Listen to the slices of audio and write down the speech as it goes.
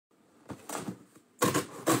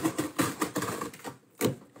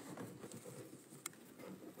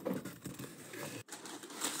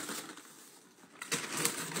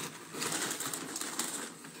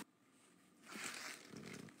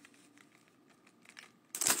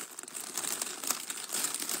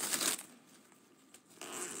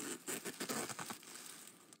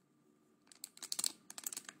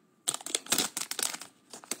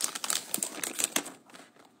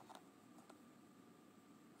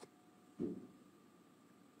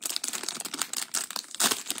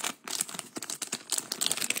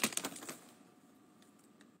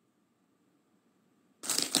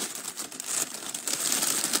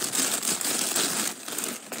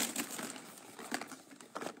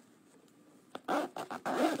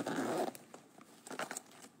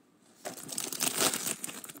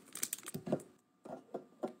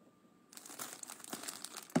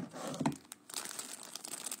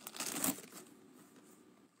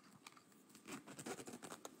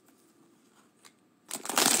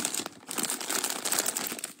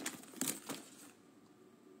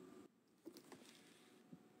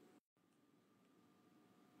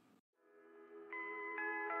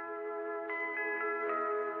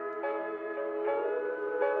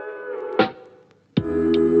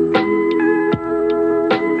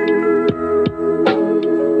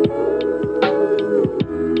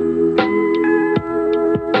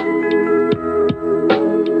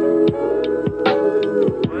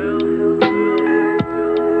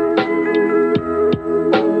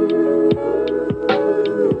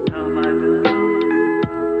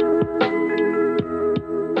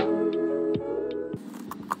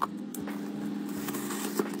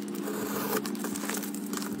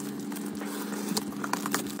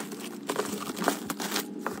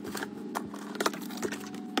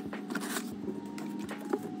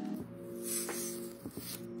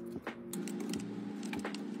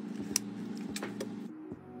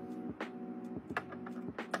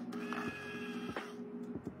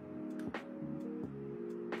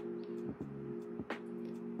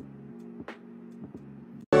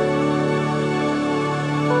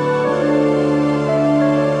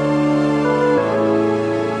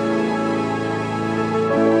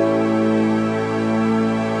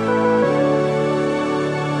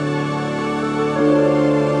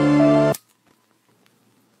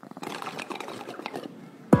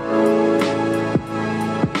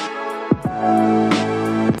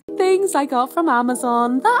items I got from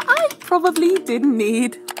Amazon that I probably didn't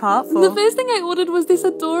need. Part 4. The first thing I ordered was this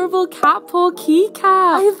adorable cat paw keycap.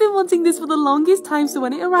 I have been wanting this for the longest time, so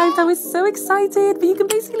when it arrived I was so excited. But you can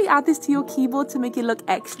basically add this to your keyboard to make it look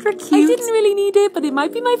extra cute. I didn't really need it, but it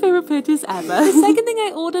might be my favorite purchase ever. The second thing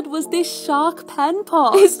I ordered was this shark pen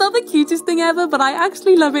pot. It's not the cutest thing ever, but I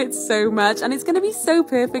actually love it so much, and it's going to be so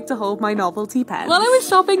perfect to hold my novelty pen. While I was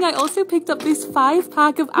shopping, I also picked up this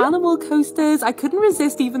 5-pack of animal coasters. I couldn't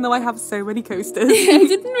resist, even though I have so many coasters. I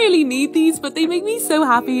didn't really need these, but they make me so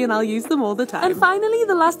happy and I'll use them all the time. And finally,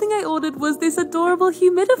 the last thing I ordered was this adorable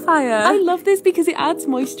humidifier. I love this because it adds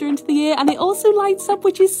moisture into the air and it also lights up,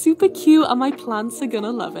 which is super cute, and my plants are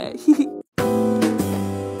gonna love it.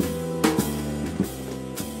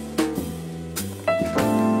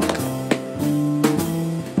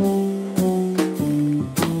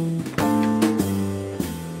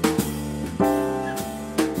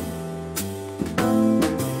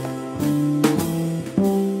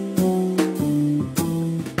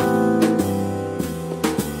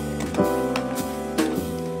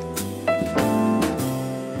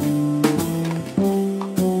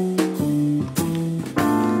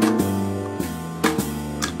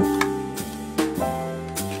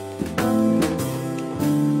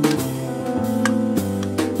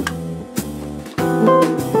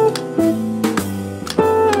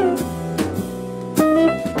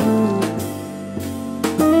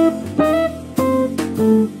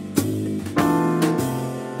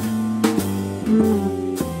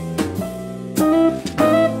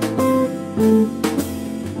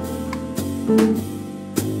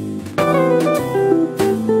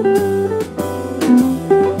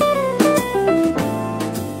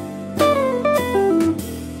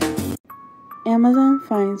 Amazon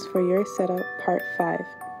Finds for Your Setup Part 5,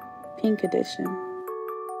 Pink Edition.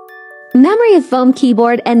 Memory foam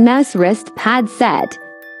keyboard and mouse wrist pad set.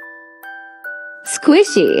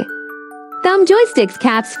 Squishy. Thumb joysticks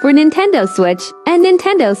caps for Nintendo Switch and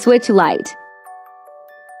Nintendo Switch Lite.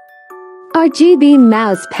 RGB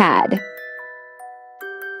mouse pad.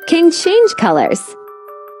 Can change colors.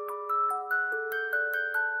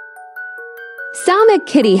 Sonic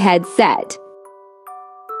kitty head set.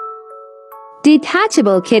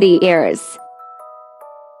 Detachable kitty ears.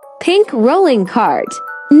 Pink rolling cart.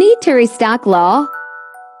 Need to restock law.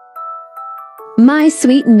 My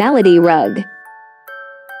Sweet Melody rug.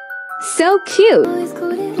 So cute.